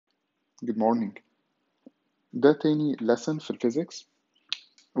Good morning. ده تاني lesson في الفيزيكس،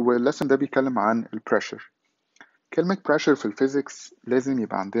 والليسن ده بيتكلم عن البريشر. كلمة pressure في الفيزيكس لازم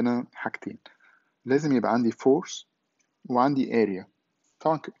يبقى عندنا حاجتين، لازم يبقى عندي force وعندي area.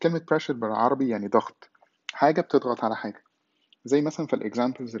 طبعا كلمة pressure بالعربي يعني ضغط، حاجة بتضغط على حاجة. زي مثلا في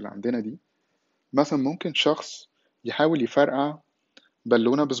الإكزامبلز اللي عندنا دي، مثلا ممكن شخص يحاول يفرقع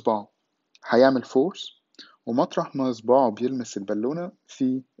بالونة بصباعه، هيعمل force، ومطرح ما صباعه بيلمس البالونة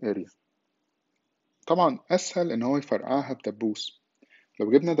في area. طبعا أسهل إن هو يفرقعها بدبوس،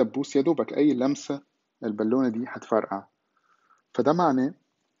 لو جبنا دبوس يا دوبك أي لمسة البالونة دي هتفرقع. فده معناه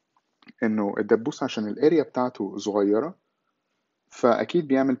إنه الدبوس عشان الاريا بتاعته صغيرة فأكيد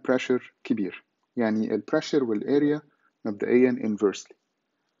بيعمل بريشر كبير، يعني البريشر والاريا مبدئيا inversely.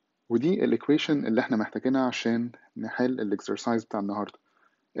 ودي الإيكويشن اللي احنا محتاجينها عشان نحل الإكسرسايز بتاع النهاردة.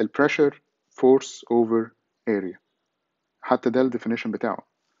 البريشر force over area، حتى ده الديفينيشن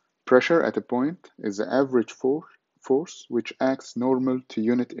بتاعه. Pressure at a point is the average force which acts normal to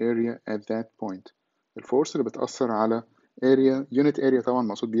unit area at that point. الفورس اللي بتأثر على area unit area طبعا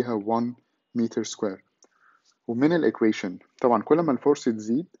مقصود بيها 1 meter square. ومن الإيكويشن طبعا كل ما الفورس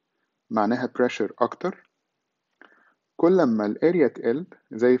تزيد معناها pressure أكتر، كل ما الاريا تقل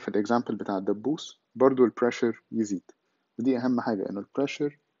زي في الإكزامبل بتاع الدبوس برضو البريشر يزيد. ودي أهم حاجة، إنه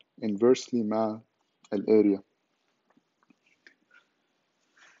البريشر inversely مع الاريا.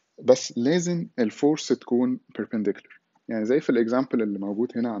 بس لازم الفورس تكون perpendicular، يعني زي في الإكزامبل اللي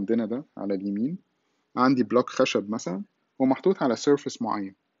موجود هنا عندنا ده على اليمين، عندي بلوك خشب مثلا ومحطوط على سيرفيس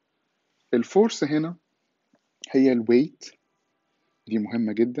معين. الفورس هنا هي الويت، دي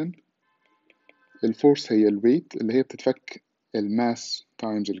مهمة جدا. الفورس هي الويت اللي هي بتتفك الماس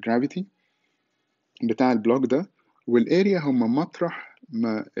تايمز الجرافيتي بتاع البلوك ده، والاريا هم مطرح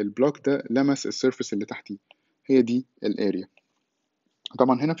ما البلوك ده لمس السيرفيس اللي تحتيه، هي دي الاريا.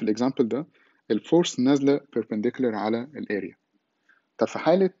 طبعا هنا في الاكزامبل ده الفورس نازلة perpendicular على الاريا. طب في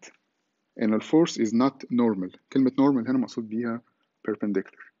حالة إن الفورس is not normal، كلمة normal هنا مقصود بيها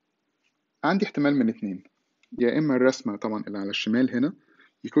perpendicular، عندي احتمال من اتنين. يا إما الرسمة طبعا اللي على الشمال هنا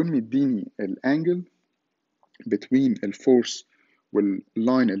يكون مديني الانجل between الفورس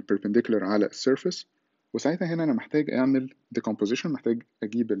واللاين البربنديكولار على السيرفيس، وساعتها هنا أنا محتاج أعمل decomposition، محتاج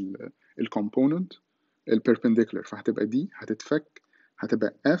أجيب الكومبوننت البربنديكولار، فهتبقى دي هتتفك،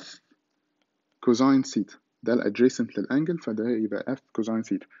 هتبقى F كوزاين سيتا، ده الادجيسنت للانجل فده يبقى F كوزاين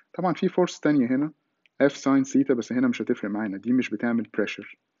سيتا. طبعا في فورس تانية هنا F ساين سيتا، بس هنا مش هتفرق معانا، دي مش بتعمل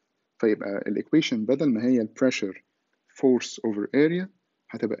pressure، فيبقى الايكويشن بدل ما هي البريشر force over area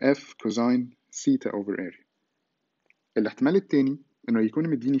هتبقى F كوزاين سيتا over area. الاحتمال التاني انه يكون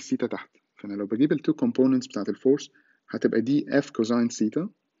مديني السيتا تحت، فانا لو بجيب التو كومبوننتس بتاعت الفورس هتبقى دي F كوزاين سيتا،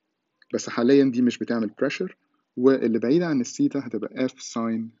 بس حاليا دي مش بتعمل pressure، واللي بعيدة عن السيتا هتبقى F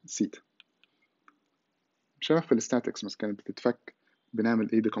ساين سيتا. شبه في الستاتكس مثلا كانت بتتفك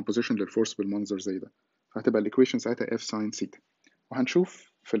بنعمل ايه decomposition للفورس بالمنظر زي ده، فهتبقى الايكويشن ساعتها F ساين سيتا.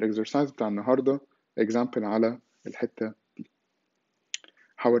 وهنشوف في الاكسرسايز بتاع النهارده example على الحتة دي.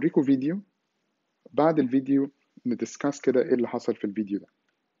 هوريكم فيديو، بعد الفيديو ندسكاس كده ايه اللي حصل في الفيديو ده.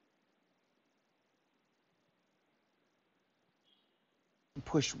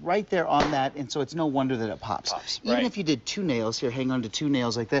 Push right there on that, and so it's no wonder that it pops. Even right. if you did two nails, here, hang on to two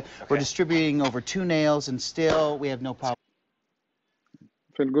nails like that, Okay. we're distributing over two nails, and still we have no problem.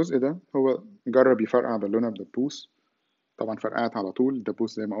 في الجزء ده هو جرب يفرقع بالونة بدبوس، طبعا فرقعت على طول.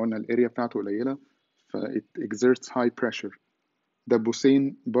 الدبوس زي ما قلنا الاريا بتاعته قليلة ف it exerts high pressure.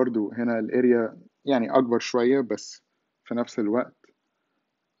 دبوسين برضو هنا الاريا يعني أكبر شوية، بس في نفس الوقت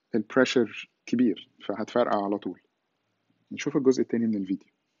البريشر كبير فهتفرقع على طول. نشوف الجزء التاني من الفيديو.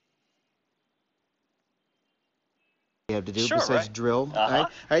 You have to do Sure, besides right. drill. Uh-huh. All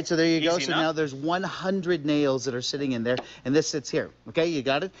right, so there you go. Easy So enough. now there's 100 nails that are sitting in there, and this sits here. Okay, you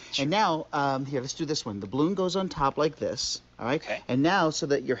got it? Sure. And now, here, let's do this one. The balloon goes on top like this. All right. Okay. And now, so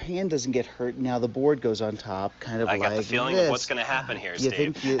that your hand doesn't get hurt, now the board goes on top, kind of I like got the feeling this. of what's going to happen here, Do you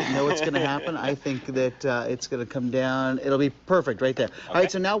Steve. think you know what's going to happen? I think that it's going to come down. It'll be perfect right there. All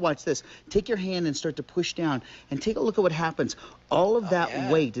right, so now watch this. Take your hand and start to push down, and take a look at what happens. All of that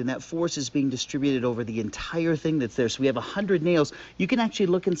weight and that force is being distributed over the entire thing that's there. So we have 100 nails. You can actually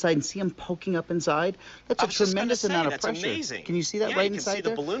look inside and see them poking up inside. That's a tremendous amount of pressure. Amazing. Can you see that right inside there? You can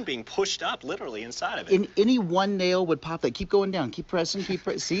see the balloon being pushed up literally inside of it. In any one nail would pop that. Keep going down. Keep pressing.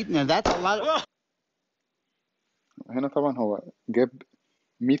 See, now that's a lot of... هنا طبعا هو جاب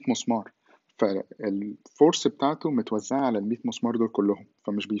 100 مسمار، فالفورس بتاعته متوزعة على ال 100 مسمار دول كلهم،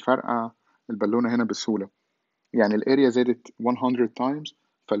 فمش بيفرقع البالونة هنا بسهولة. يعني الاريا زادت 100 times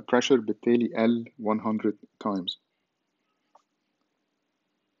فالبريشر بالتالي قل 100 times.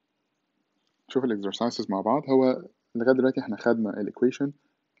 نشوف الاكسرسايزز مع بعض. هو لغاية دلوقتي احنا خدنا الايكويشن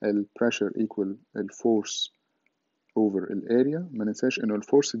البريشر equal الفورس over الاريا. ما ننساش انه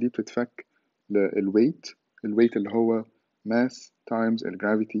الفورس دي بتتفك للويت، الويت اللي هو mass times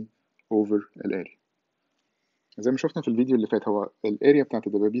الجرافيتي over الاريا. زي ما شفنا في الفيديو اللي فات، هو الاريا بتاعت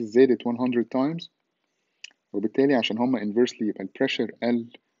الدبابيس زادت 100 times، وبالتالي عشان هما inversely يبقى البريشر قل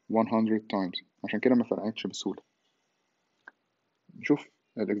 100 times، عشان كده ما فرقتش بسهولة. نشوف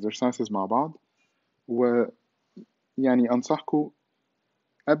الاكسرسايزز مع بعض، ويعني أنصحكم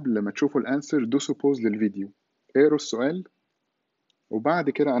قبل ما تشوفوا الانسر دوسوا بوز للفيديو، اقروا السؤال، وبعد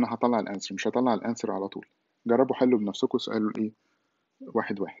كده أنا هطلع الانسر، مش هطلع الانسر على طول. جربوا حلوا بنفسكم سؤال ايه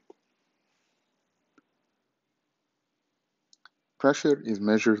واحد واحد. pressure is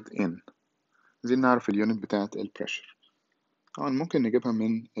measured in. عايزين نعرف اليونت بتاعت البريشر. طبعا ممكن نجيبها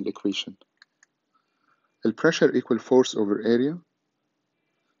من الإكويشن. البريشر equal force over area،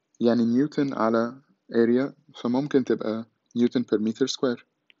 يعني نيوتن على area، فممكن تبقى نيوتن per meter square.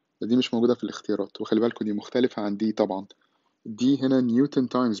 دي مش موجودة في الاختيارات، وخلي بالكوا دي مختلفة عن دي طبعا. دي هنا نيوتن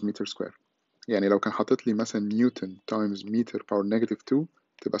times meter square، يعني لو كان حاطط لي مثلا نيوتن times meter power negative 2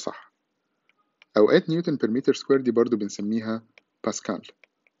 تبقى صح. أوقات نيوتن per meter square دي برضو بنسميها باسكال،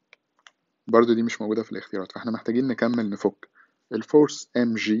 برضو دي مش موجودة في الاختيارات. فاحنا محتاجين نكمل نفك الفورس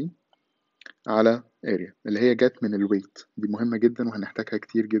mg على area اللي هي جت من الويت. دي مهمة جدا وهنحتاجها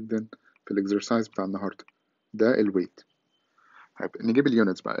كتير جدا في الاكسرسايز بتاع النهاردة. ده الويت. طيب نجيب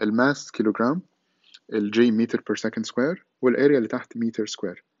اليونتس بقى. الماس كيلوجرام، الجي متر بير سكند سكوير، والاريا اللي تحت متر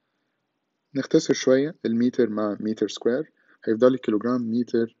سكوير. نختصر شوية، المتر مع متر سكوير هيفضل لي كيلوجرام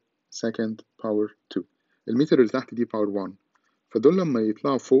متر سكند باور 2. المتر اللي تحت دي باور 1، فدول لما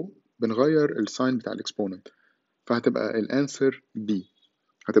يطلعوا فوق بنغير الساين بتاع الاكسبوننت، فهتبقى الانسر B،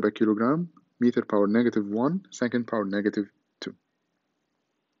 هتبقى كيلوجرام متر باور نيجاتيف 1 سكند باور نيجاتيف 2.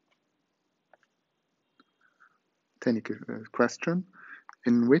 تاني question.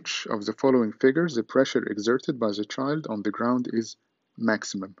 In which of the following figures the pressure exerted by the child on the ground is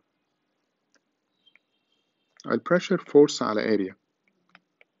maximum؟ البريشر فورس على area،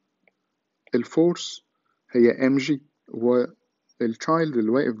 الفورس هي mg، والchild اللي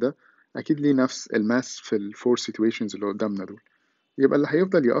واقف ده أكيد ليه نفس الماس في الفور situations اللي قدامنا دول، يبقى اللي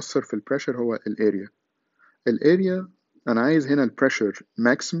هيفضل يأثر في البريشر هو الاريا. الاريا أنا عايز هنا البريشر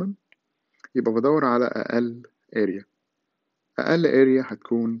maximum، يبقى بدور على أقل اريا. أقل اريا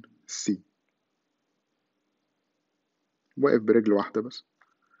هتكون C، واقف برجل واحدة بس.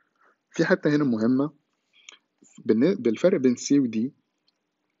 في حتة هنا مهمة بالفرق بين C و D.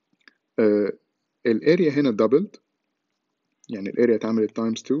 الاريا هنا doubled، يعني الاريا اتعملت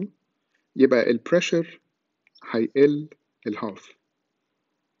times 2، يبقى البريشر هيقل الهاف.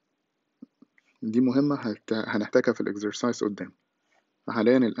 دي مهمة هنحتاجها في الاكسرسايز قدام.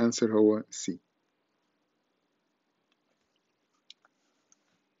 فحاليا الانسر هو C.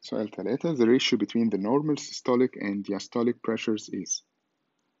 سؤال 3. The ratio between the normal systolic and diastolic pressures is.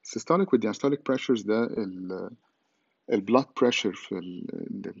 systolic و diastolic pressures ده البلاد بريشر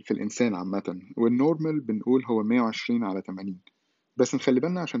في الإنسان عامة، والنورمال بنقول هو 120/80. بس نخلي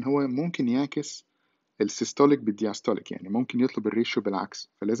بالنا عشان هو ممكن يعكس السيستوليك بالدياستوليك، يعني ممكن يطلب الريشيو بالعكس،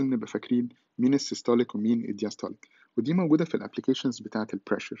 فلازم نبقى فاكرين مين السيستوليك ومين الدياستوليك، ودي موجودة في الابليكيشنز بتاعة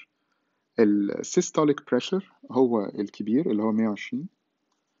البريشر. السيستوليك بريشر هو الكبير اللي هو 120،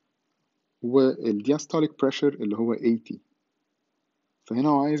 والدياستوليك بريشر اللي هو 80. فهنا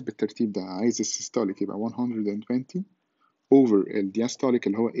هو عايز بالترتيب ده، عايز السيستوليك يبقى 120 over الدياستوليك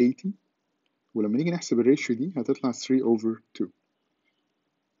اللي هو 80، ولما نيجي نحسب الريشيو دي هتطلع 3/2،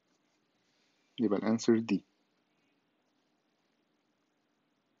 يبقى الانسر دي.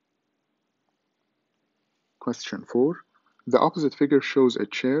 Question 4. The opposite figure shows a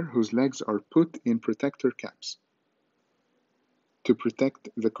chair whose legs are put in protector caps to protect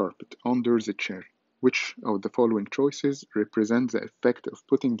the carpet under the chair. Which of the following choices represent the effect of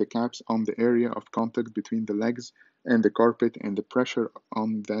putting the caps on the area of contact between the legs and the carpet and the pressure on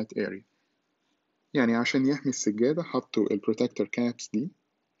that area؟ يعني عشان يحمي السجادة حطوا البروتكتور كابس دي.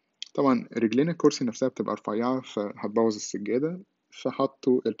 طبعا رجلين الكرسي نفسها بتبقى رفيعة فهتبوظ السجادة،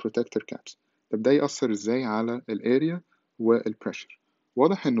 فحطوا البروتكتور كابس. طب ده يأثر ازاي على الاريا والبريشر؟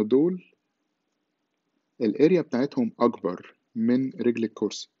 واضح انه دول الاريا بتاعتهم اكبر من رجل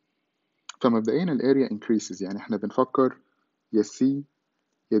الكرسي، فمبدئيا الاريا increases، يعني احنا بنفكر يا C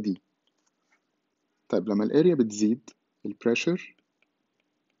يا D. طيب لما الاريا بتزيد البريشر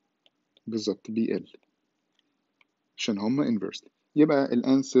بالظبط بيقل عشان هما inversely، يبقى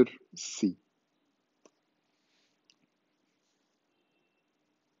الانسر C.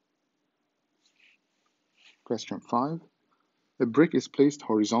 Question 5. A brick is placed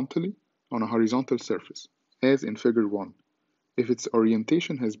horizontally on a horizontal surface, as in figure 1, if its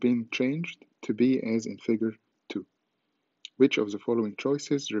orientation has been changed to be as in figure 2. Which of the following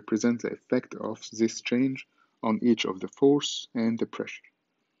choices represent the effect of this change on each of the force and the pressure؟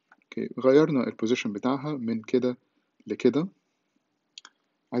 okay. غيرنا البوزيشن بتاعها من كده لكده،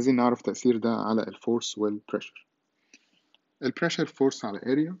 عايزين نعرف تأثير ده على الفورس والبريشر. البريشر فورس على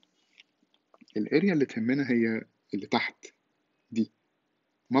اريا، الاريا اللي تهمنا هي اللي تحت دي،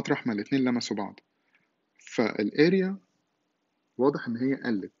 مطرح ما الاتنين لمسوا بعض. فالاريا واضح ان هي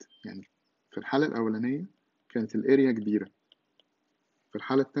قلت، يعني في الحالة الأولانية كانت الاريا كبيرة، في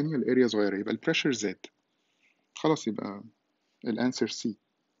الحالة التانية الاريا صغيرة، يبقى البريشر زاد. خلاص يبقى الانسر سي،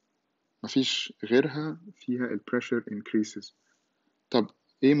 مفيش غيرها فيها البريشر increases. طب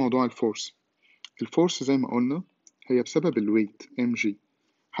ايه موضوع الفورس؟ الفورس زي ما قلنا هي بسبب الويت mg.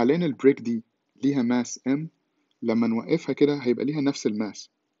 حاليا البريك دي ليها ماس m، لما نوقفها كده هيبقى ليها نفس الماس،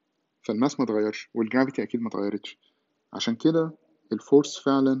 فالماس ما اتغيرش والجرافيتي اكيد ما اتغيرتش، عشان كده الفورس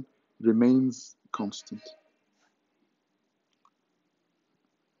فعلا remains constant.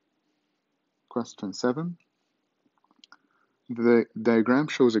 Question 7. The diagram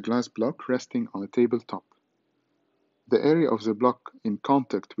shows a glass block resting on a tabletop. The area of the block in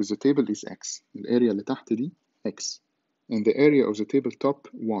contact with the table is x. الاريا اللي تحت دي x. And the area of the tabletop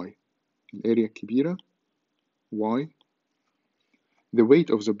y. الاريا الكبيرة y. The weight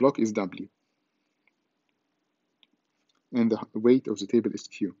of the block is w. And the weight of the table is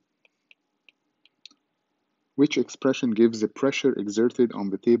q. Which expression gives the pressure exerted on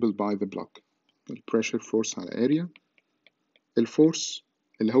the table by the block؟ البريشر فورس على area. الفورس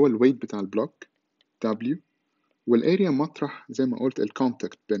اللي هو الويت بتاع البلوك W، والاريا مطرح زي ما قلت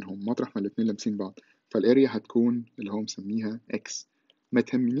الكونتاكت بينهم، مطرح ما الاتنين لامسين بعض، فالاريا هتكون اللي هو مسميها X. ما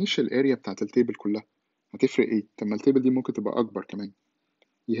تهمنيش الاريا بتاعت التيبل كلها، هتفرق ايه؟ طب ما التيبل دي ممكن تبقى اكبر كمان،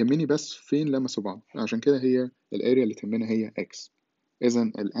 يهمني بس فين لمسوا بعض، عشان كده هي الاريا اللي تهمنا هي X. اذا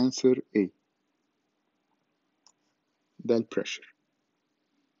الانسر A. ده البريشر.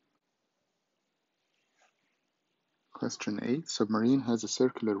 Question 8. Submarine has a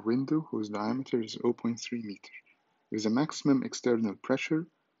circular window whose diameter is 0.3 meter. With a maximum external pressure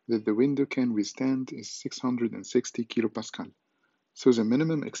that the window can withstand is 660 kilopascal. So the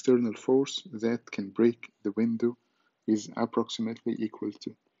minimum external force that can break the window is approximately equal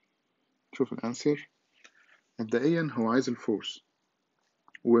to. شوف الأنسر. مبدئيا هو عايز الفورس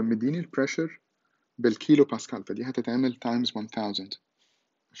ومديني البريشر بالكيلو باسكال، فدي هتتعمل times 1000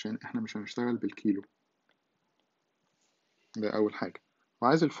 عشان احنا مش هنشتغل بالكيلو، ده أول حاجة.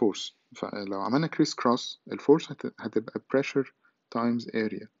 وعايز الفورس، فلو عملنا كريس كروس الفورس هتبقى pressure times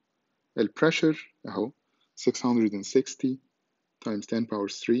area. البريشر اهو 660 times 10 power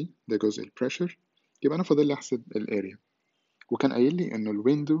 3، ده جزء البريشر، يبقى انا فاضل لي احسب الاريا. وكان قايل لي انه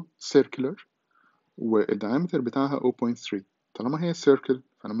الويندو سيركلر والدايمتر بتاعها 0.3، طالما هي سيركل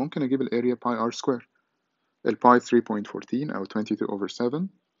فانا ممكن اجيب الاريا باي ار سكوير. الباي 3.14 او 22/7،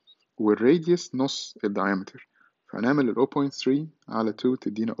 والراديوس نص الدايمتر، فهنعمل ال 0.3 على 2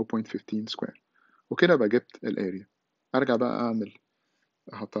 تدينا 0.15 سكوير، وكده بقى جبت الاريا. ارجع بقى اعمل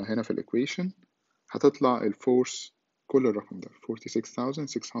احطها هنا في الايكويشن، هتطلع الفورس كل الرقم ده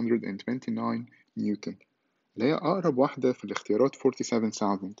 46,629 نيوتن، اللي هي أقرب واحدة في الاختيارات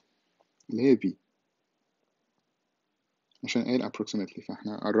 47,000 اللي هي B، عشان قايل approximately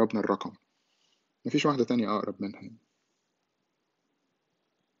فاحنا قربنا الرقم، مفيش واحدة تانية أقرب منها.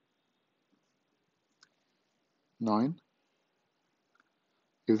 9.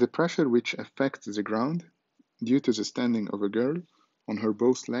 If the pressure which affects the ground due to the standing of a girl on her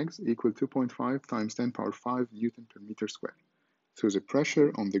both legs equal 2.5 times 10 power 5 Newton per meter square, so the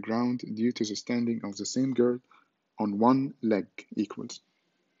pressure on the ground due to the standing of the same girl on one leg equals.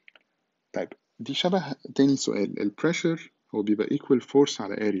 طيب دي شبه تاني سؤال، البريشر هو بيبقى equal force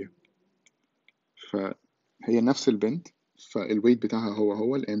على area، فهي نفس البنت، فالويت بتاعها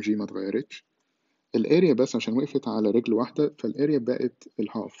هو الام جي ما اتغيرتش، الاريا بس عشان وقفت على رجل واحدة فالاريا بقت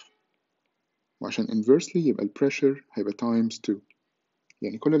الهاف، وعشان inversely يبقى البريشر هيبقى times 2.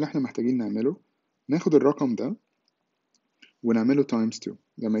 يعني كل اللي احنا محتاجين نعمله ناخد الرقم ده ونعمله times 2،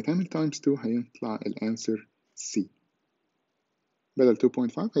 لما يتعمل times 2 هيطلع الانسر C. بدل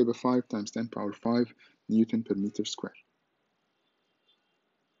 2.5 هيبقى 5 times 10 power 5 نيوتن per meter square.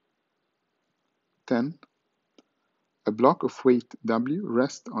 10. A block of weight W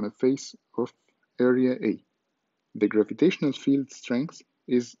rests on a face of area A. The gravitational field strength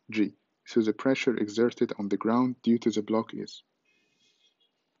is G, so the pressure exerted on the ground due to the block is.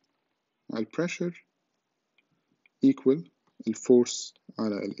 الpressure equal الفورس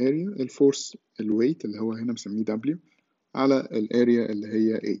على الاريا، الفورس الويت اللي هو هنا مسميه W على الاريا اللي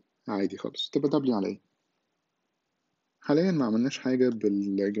هي A عادي خالص، تبقى W على ايه. حاليا ما عملناش حاجة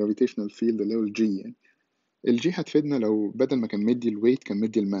بالجرافيتيشنال فيلد اللي هو الجي يعني. الجي هتفيدنا لو بدل ما كان مدي الويت كان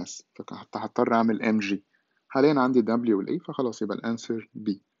مدي الماس، فكنت هضطر اعمل ام جي. حاليا عندي W والاي، فخلاص يبقى الانسر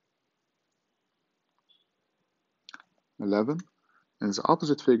B. 11. In the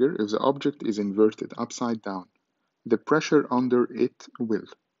opposite figure, if the object is inverted upside down, the pressure under it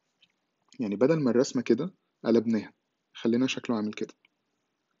will. يعني بدل ما الرسمة كده قلبناها، خلينا شكله عامل كده،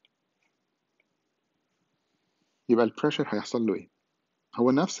 يبقى البريشر هيحصل له ايه؟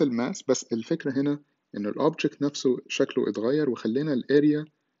 هو نفس الماس، بس الفكرة هنا ان الاوبجكت نفسه شكله اتغير وخلينا الاريا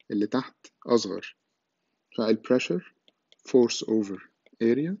اللي تحت اصغر، فالبريشر force over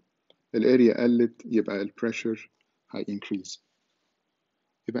area، الاريا قلت يبقى البريشر هي increase.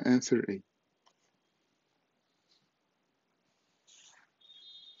 يبقى answer A.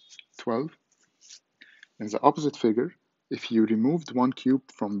 12. In the opposite figure, if you removed one cube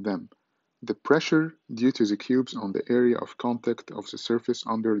from them, the pressure due to the cubes on the area of contact of the surface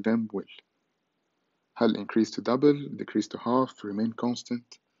under them will. هل increase to double, decrease to half, remain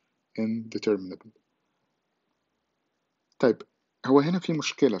constant, indeterminable. طيب هو هنا في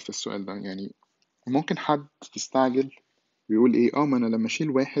مشكلة في السؤال ده، يعني ممكن حد يستعجل ويقول ايه، ما انا لما اشيل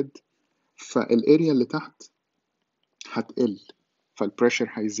واحد فالاريا اللي تحت هتقل فالبريشر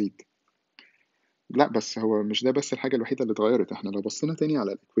هيزيد. لا، بس هو مش ده بس الحاجة الوحيدة اللي اتغيرت. احنا لو بصينا تاني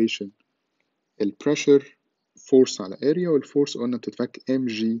على الايكويشن، البريشر فورس على اريا، والفورس قلنا بتتفك ام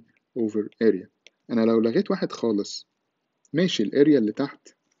جي اوفر اريا. انا لو لغيت واحد خالص ماشي، الاريا اللي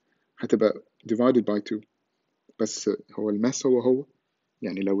تحت هتبقى divided by 2، بس هو الماس هو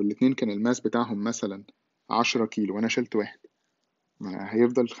يعني لو الاتنين كان الماس بتاعهم مثلا 10 كيلو وانا شلت واحد، ما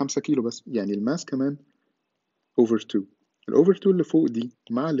هيفضل 5 كيلو بس، يعني الماس كمان over 2. الاوفر 2 اللي فوق دي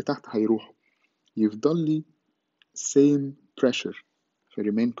مع اللي تحت هيروحوا، يفضل لي same pressure في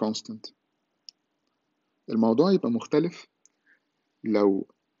remain constant. الموضوع يبقى مختلف لو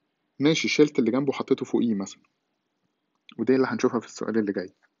ماشي شلت اللي جنبه حطيته فوقيه مثلا، ودي اللي هنشوفها في السؤال اللي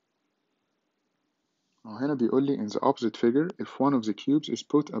جاي. هنا بيقول لي in the opposite figure if one of the cubes is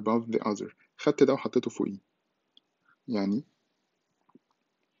put above the other، خدت ده وحطيته فوقيه، يعني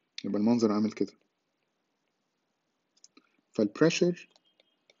يبقى المنظر عامل كده. فالبريشر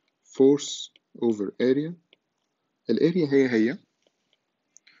force over area، الاريا هي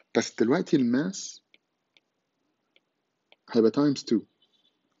بس دلوقتي الماس هيبقى times 2،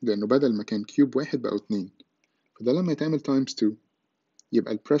 لأنه بدل ما كان كيوب واحد بقوا 2، فده لما يتعمل times 2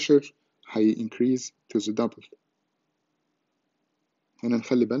 يبقى البريشر هي increase to the double. هنا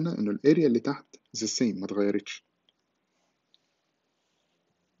نخلي بالنا إنه الاريا اللي تحت the same ما اتغيرتش،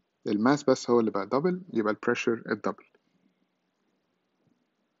 الماس بس هو اللي بقى double، يبقى البريشر الدبل.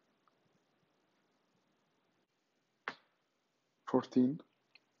 14.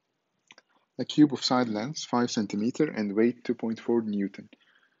 A cube of side length 5 cm and weight 2.4 Newton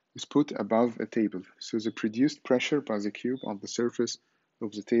is put above a table, so the produced pressure by the cube on the surface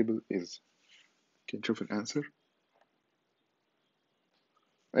of the table is. نشوف الأنسر.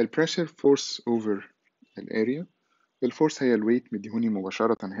 البريشر force over الاريا، الفورس هي الويت مديهوني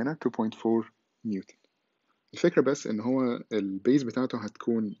مباشرة هنا 2.4 نيوتن. الفكرة بس إن هو البيز بتاعته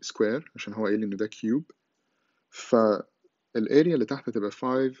هتكون سكوير عشان هو قايل إنه ده كيوب، فالاريا اللي تحت هتبقى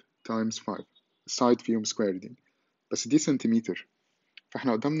 5 times 5، السايد فيهم سكوير دي، بس دي سنتيمتر،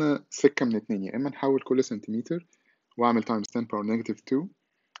 فاحنا قدامنا سكة من اتنين، يا إما نحول كل سنتيمتر وأعمل times 10 power negative 2،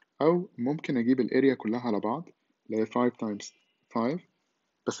 أو ممكن أجيب الاريا كلها على بعض اللي هي 5 times 5،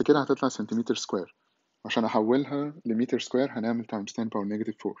 بس كده هتطلع سنتيمتر سكوير، عشان أحولها لمتر سكوير هنعمل times 10 power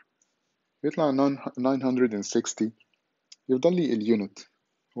negative 4، يطلع 960. يفضل لي اليونت،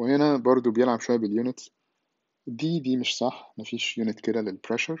 وهنا برضو بيلعب شوية باليونت، دي مش صح، مفيش يونت كده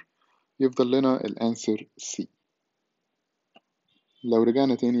للبريشر، يفضل لنا الانسر C. لو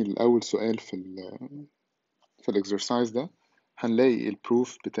رجعنا تاني لأول سؤال في الاكسرسايز ده هنلاقي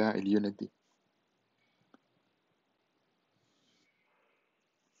البروف بتاع اليونت دي.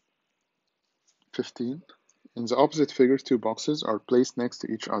 "15. In the opposite figure, two boxes are placed next to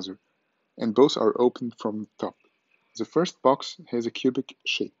each other, and both are opened from the top. The first box has a cubic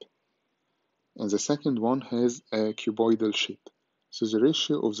shape, and the second one has a cuboidal shape. So the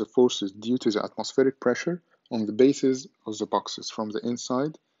ratio of the forces due to the atmospheric pressure on the bases of the boxes from the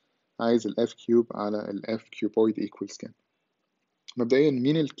inside عايز ال F cube على ال F cuboid equals كام." مبدئيا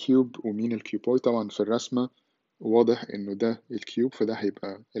مين الكيوب ومين الكيوبويد؟ طبعا في الرسمة واضح إنه ده الكيوب، فده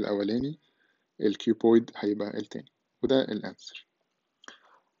هيبقى الأولاني، الكيوبويد هيبقى التاني، وده الأنسر.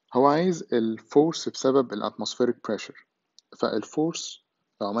 هو عايز الفورس بسبب الاتموسفيريك بريشر، فالفورس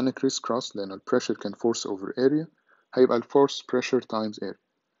لو عملنا كريس كروس لأن البريشر كان فورس اوفر اريا هيبقى الفورس بريشر تايمز اريا،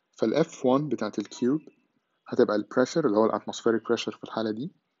 فال F1 بتاعت الكيوب هتبقى البريشر اللي هو الاتموسفيريك بريشر في الحالة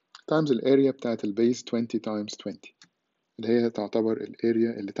دي تايمز الاريا بتاعت البيز 20 تايمز 20 اللي هي تعتبر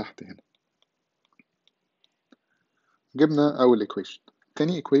الاريا اللي تحت هنا. جبنا أول equation.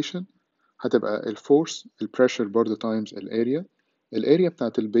 تاني equation هتبقى الفورس البريشر برضه تايمز الاريا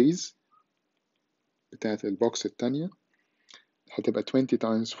بتاعت البيز بتاعت البوكس التانية هتبقى 20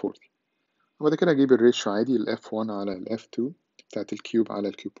 تايمز 40. وبعد كده أجيب الريشيو عادي ال F1 على ال F2 بتاعت الكيوب على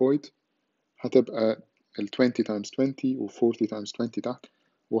الكيوبويد هتبقى ال 20 تايمز 20 و 40 تايمز 20 تحت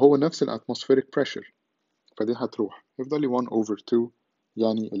وهو نفس الاتموسفيريك بريشر فدي هتروح يفضل لي 1 over 2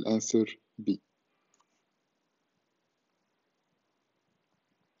 يعني الانسر B.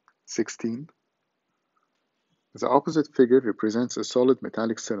 16. The opposite figure represents a solid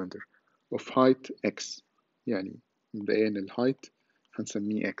metallic cylinder of height x يعني مبدئيا الهايت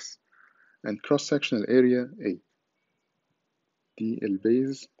هنسميه x and cross-sectional area A دي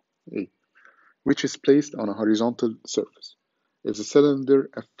البيز A which is placed on a horizontal surface. If the cylinder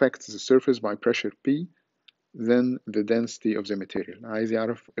affects the surface by pressure P then the density of the material. عايز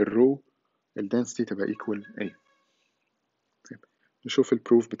يعرف الرو ال density تبقى equal A. طيب. نشوف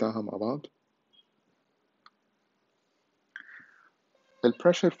البروف بتاعها مع بعض.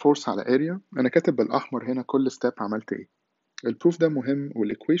 البريشر فورس على اريا انا كاتب بالاحمر هنا كل ستيب عملت ايه. البروف ده مهم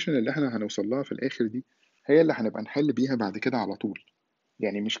والايكويشن اللي احنا هنوصل لها في الاخر دي هي اللي هنبقى نحل بيها بعد كده على طول.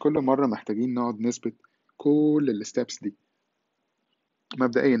 يعني مش كل مرة محتاجين نقعد نثبت كل الستبس دي.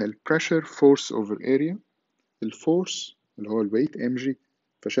 مبدئيا البريشر فورس اوفر اريا الفورس اللي هو الويت ام جي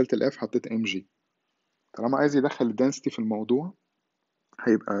فشلت الاف حطيت ام جي. طالما عايز يدخل الدنسيتي في الموضوع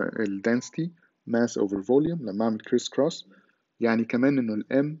هيبقى الدنسيتي ماس اوفر فوليوم لما اعمل كريس كروس يعني كمان انه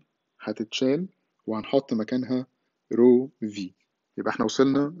الام هتتشال وهنحط مكانها رو في يبقى احنا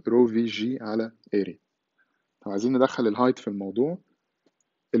وصلنا رو في جي على اريا. طب عايزين ندخل الهايت في الموضوع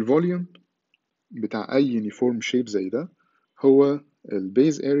الفوليوم بتاع اي يونيفورم شيب زي ده هو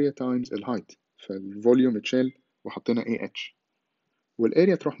البيز اريا تايمز الهايت فالفوليوم اتشال وحطينا اي اتش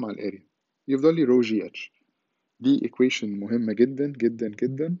والاريا تروح مع الاريا يفضل لي رو جي اتش. دي ايكويشن مهمة جدا جدا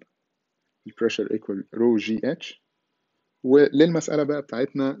جدا البريشر ايكوال رو جي اتش. وللمسألة بقى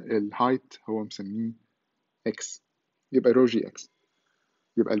بتاعتنا الهايت هو مسميه x يبقى رو جي x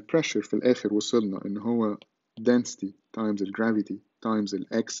يبقى البريشر في الآخر وصلنا إن هو density times الجرافيتي times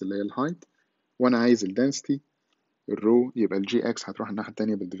الx اللي هي الهايت وأنا عايز الدنسيتي الرو يبقى الجي x هتروح الناحية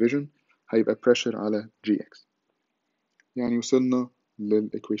التانية بالديفيجن هيبقى pressure على جي x يعني وصلنا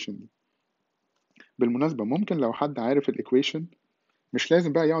للإيكويشن دي. بالمناسبة ممكن لو حد عارف الإيكويشن مش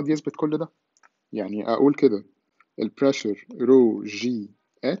لازم بقى يقعد يثبت كل ده يعني أقول كده البريشر رو جي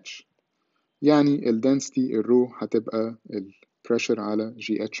اتش يعني الدنسيتي الرو هتبقى البريشر على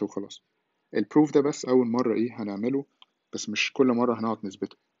جي اتش وخلاص. البروف ده بس أول مرة إيه هنعمله بس مش كل مرة هنقعد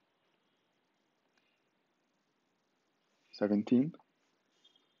نثبته. 17.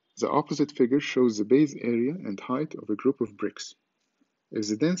 The opposite figure shows the base area and height of a group of bricks. If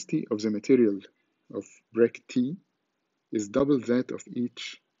the density of the material of brick T is double that of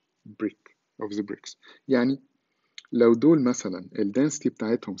each brick of the bricks يعني لو دول مثلا الدنسيتي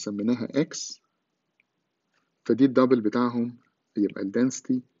بتاعتهم سميناها X فدي الدبل بتاعهم يبقى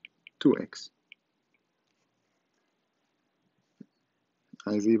الدنسيتي 2X.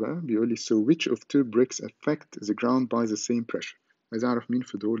 عايز ايه بقى؟ بيقول لي so which of two bricks affect the ground by the same pressure. عايز اعرف مين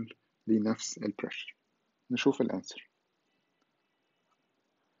في دول ليه نفس البريشر. نشوف الانسر.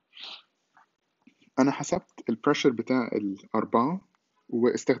 انا حسبت البريشر بتاع الاربعة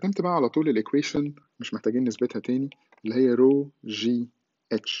واستخدمت بقى على طول الايكويشن مش محتاجين نثبتها تاني اللي هي رو جي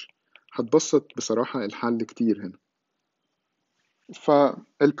اتش. هتبسط بصراحة الحل كتير هنا.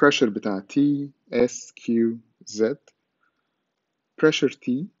 فالبريشر بتاع تي اس كيو زد pressure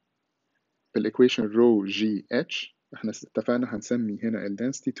T بالإيكويشن رو جي اتش احنا اتفقنا هنسمي هنا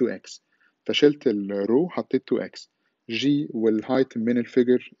الدنسيتي 2x فشلت الرو حطيت 2x g والهايت من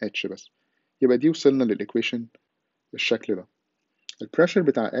الفيجر h بس يبقى دي وصلنا للإيكويشن بالشكل ده. البريشر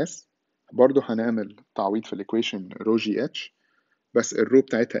بتاع S برضو هنعمل تعويض في الإيكويشن رو جي اتش بس الرو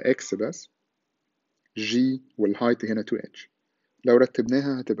بتاعتها x بس g والهايت هنا 2h لو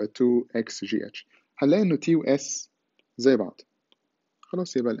رتبناها هتبقى 2x جي اتش هنلاقي إنه T و S زي بعض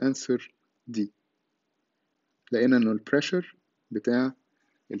خلاص يبقى الانسر دي لقينا انه البريشر بتاع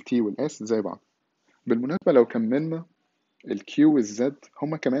التي والاس زي بعض. بالمناسبة لو كملنا الكيو والزد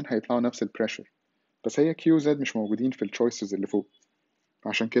هما كمان هيطلعوا نفس البريشر بس هي كيو وزد مش موجودين في التشويسز اللي فوق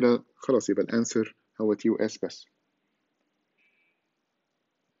عشان كده خلاص يبقى الانسر هو تي واس بس.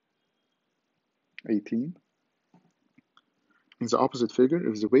 18. In the opposite figure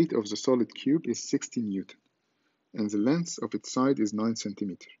if the weight of the solid cube is 60 Newton and the length of its side is 9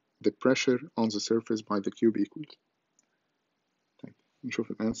 centimeter the pressure on the surface by the cube equals. طيب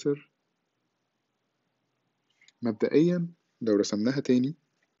نشوف الانسر. مبدئيا لو رسمناها تاني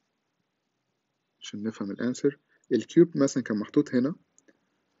عشان نفهم الانسر، الكيوب مثلا كان محطوط هنا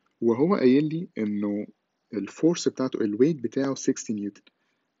وهو قايل لي انه الفورس بتاعته الويت بتاعه 60 نيوتن.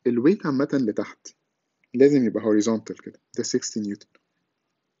 الويت عامة لتحت لازم يبقى horizontal كده، ده 60 نيوتن،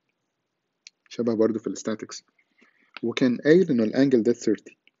 شبه برضو في الستاتكس. وكان قايل انه الانجل ده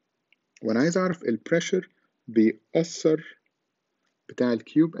 30، وانا عايز اعرف البريشر بيأثر بتاع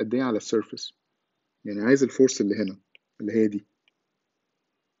الكيوب قد ايه على السيرفيس. يعني عايز الفورس اللي هنا اللي هي دي،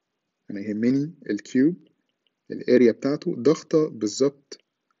 انا يهمني الكيوب الاريا بتاعته ضغطة بالظبط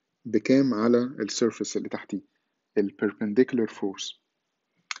بكام على السيرفيس اللي تحتيه، البربنديكولار فورس.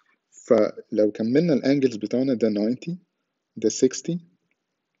 فلو كملنا الانجلز بتاعنا ده 90، ده 60،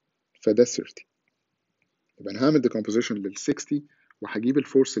 فده 30. يبقى انا هعمل decomposition لل 60 وهجيب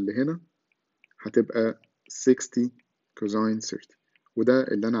الفورس اللي هنا هتبقى 60 كوزين 30، وده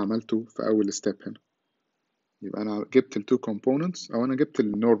اللي انا عملته في اول ستيب هنا. يبقى انا جبت ال two components، او انا جبت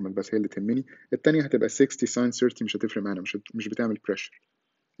النورمال بس هي اللي تهمني، التانية هتبقى 60 ساين 30 مش هتفرق معانا، مش بتعمل pressure.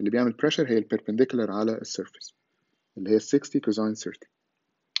 اللي بيعمل pressure هي البربنديكولار على السيرفيس اللي هي 60 كوزين 30،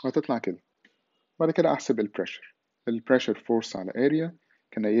 وهتطلع كده. بعد كده احسب البريشر فورس على اريا،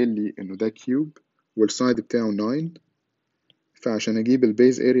 كان قايل لي انه ده كيوب والسايد بتاعه 9، فعشان اجيب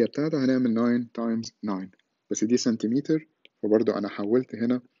البيز اريا بتاعته هنعمل 9 تايمز 9، بس دي سنتيمتر، فبرضو انا حولت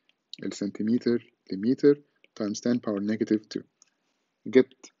هنا السنتيمتر لمتر تايمز 10 باور نيجاتيف 2.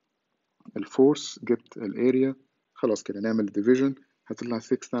 جبت الفورس، جبت الاريا، خلاص كده نعمل division، هتطلع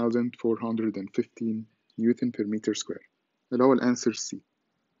 6415 نيوتن بير متر سكوير، اللي هو الانسر سي.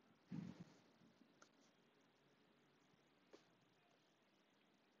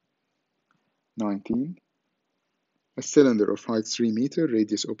 A cylinder of height 3 meter,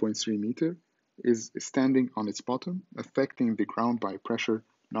 radius 0.3 meter, is standing on its bottom, affecting the ground by pressure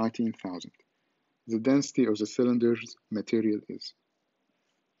 19,000. The density of the cylinder's material is.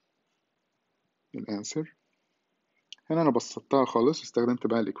 الأنسر هنا أنا بسطتها خالص، استخدمت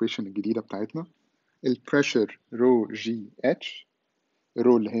بقى الإيكويشن الجديدة بتاعتنا. البريشر رو جي اتش،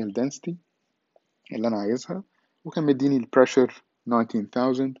 رو اللي هي الدنسيتي اللي أنا عايزها، وكان مديني البريشر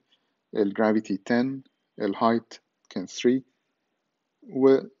 19,000، الجرافيتي 10، الهايت كان 3،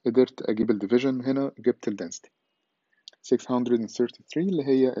 وقدرت أجيب الديفيجن هنا، جبت الدنسيتي 633 اللي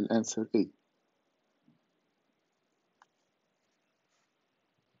هي الأنسر A.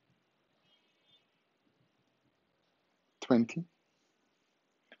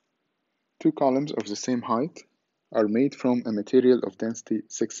 Two columns of the same height are made from a material of density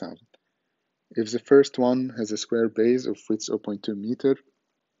 6000. If the first one has a square base of width 0.2 meter,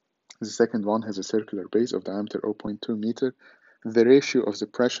 the second one has a circular base of diameter 0.2 meter, the ratio of the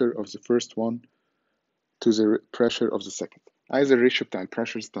pressure of the first one to the pressure of the second. عايز الريشيو بتاع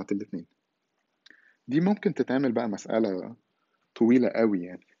البريشرز بتاعت الاتنين. دي ممكن تتعمل بقى مسألة طويلة قوي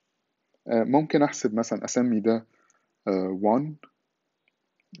يعني. ممكن أحسب مثلا أسمي ده 1،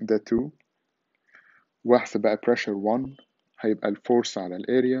 ده 2، واحسب بقى pressure 1 هيبقى الفورس على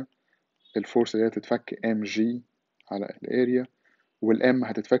الاريا، الفورس اللي هي هتتفك ام جي على الاريا، والام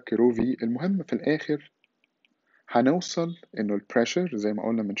هتتفك رو في. المهم في الاخر هنوصل انه البريشر زي ما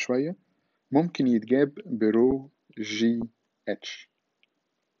قلنا من شوية ممكن يتجاب برو جي اتش.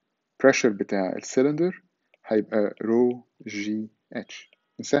 pressure بتاع السلندر هيبقى رو جي اتش.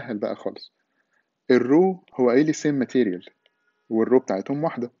 نسهل بقى خالص، الرو هو قايل لي same material والرو بتاعتهم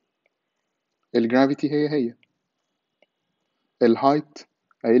واحدة، الجرافيتي هي الهايت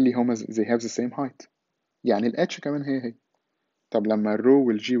قايل لي هما they have the same height، يعني الاتش كمان هي. طب لما الرو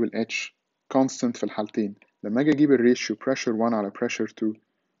والجي والاتش constant في الحالتين، لما اجي اجيب الريشيو pressure 1 على pressure 2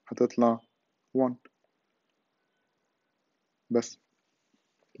 هتطلع 1. بس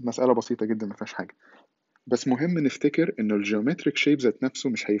مسألة بسيطة جدا ما فيهاش حاجة، بس مهم نفتكر انه الجيومتريك شيب ذات نفسه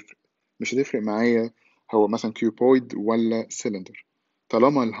مش هتفرق معايا هو مثلا كيوبويد ولا سيلندر،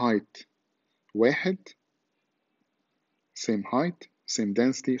 طالما الهايت واحد same height same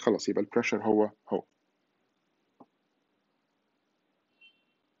density خلاص يبقى البريشر هو.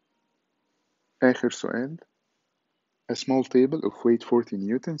 آخر سؤال. A small table of weight 40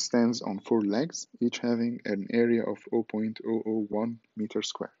 Newton stands on 4 legs, each having an area of 0.001 meter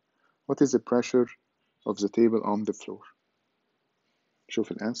square. What is the pressure of the table on the floor?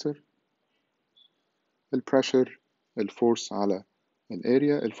 شوف الأنسر. البريشر الفورس على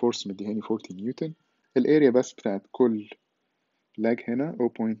الاريا، الفورس مديهاني 40 نيوتن، الاريا بس بتاعت كل leg هنا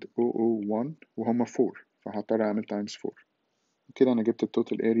 0.001 وهم 4، فهضطر أعمل times 4. كده أنا جبت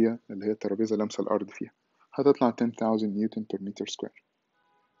التوتال اريا اللي هي الترابيزة لامسة الأرض فيها، هتطلع 10,000 نيوتن per meter square.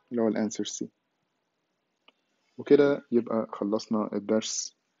 اللي هو الانسر سي. وكده يبقى خلصنا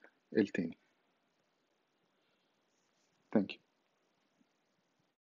الدرس التاني. Thank you.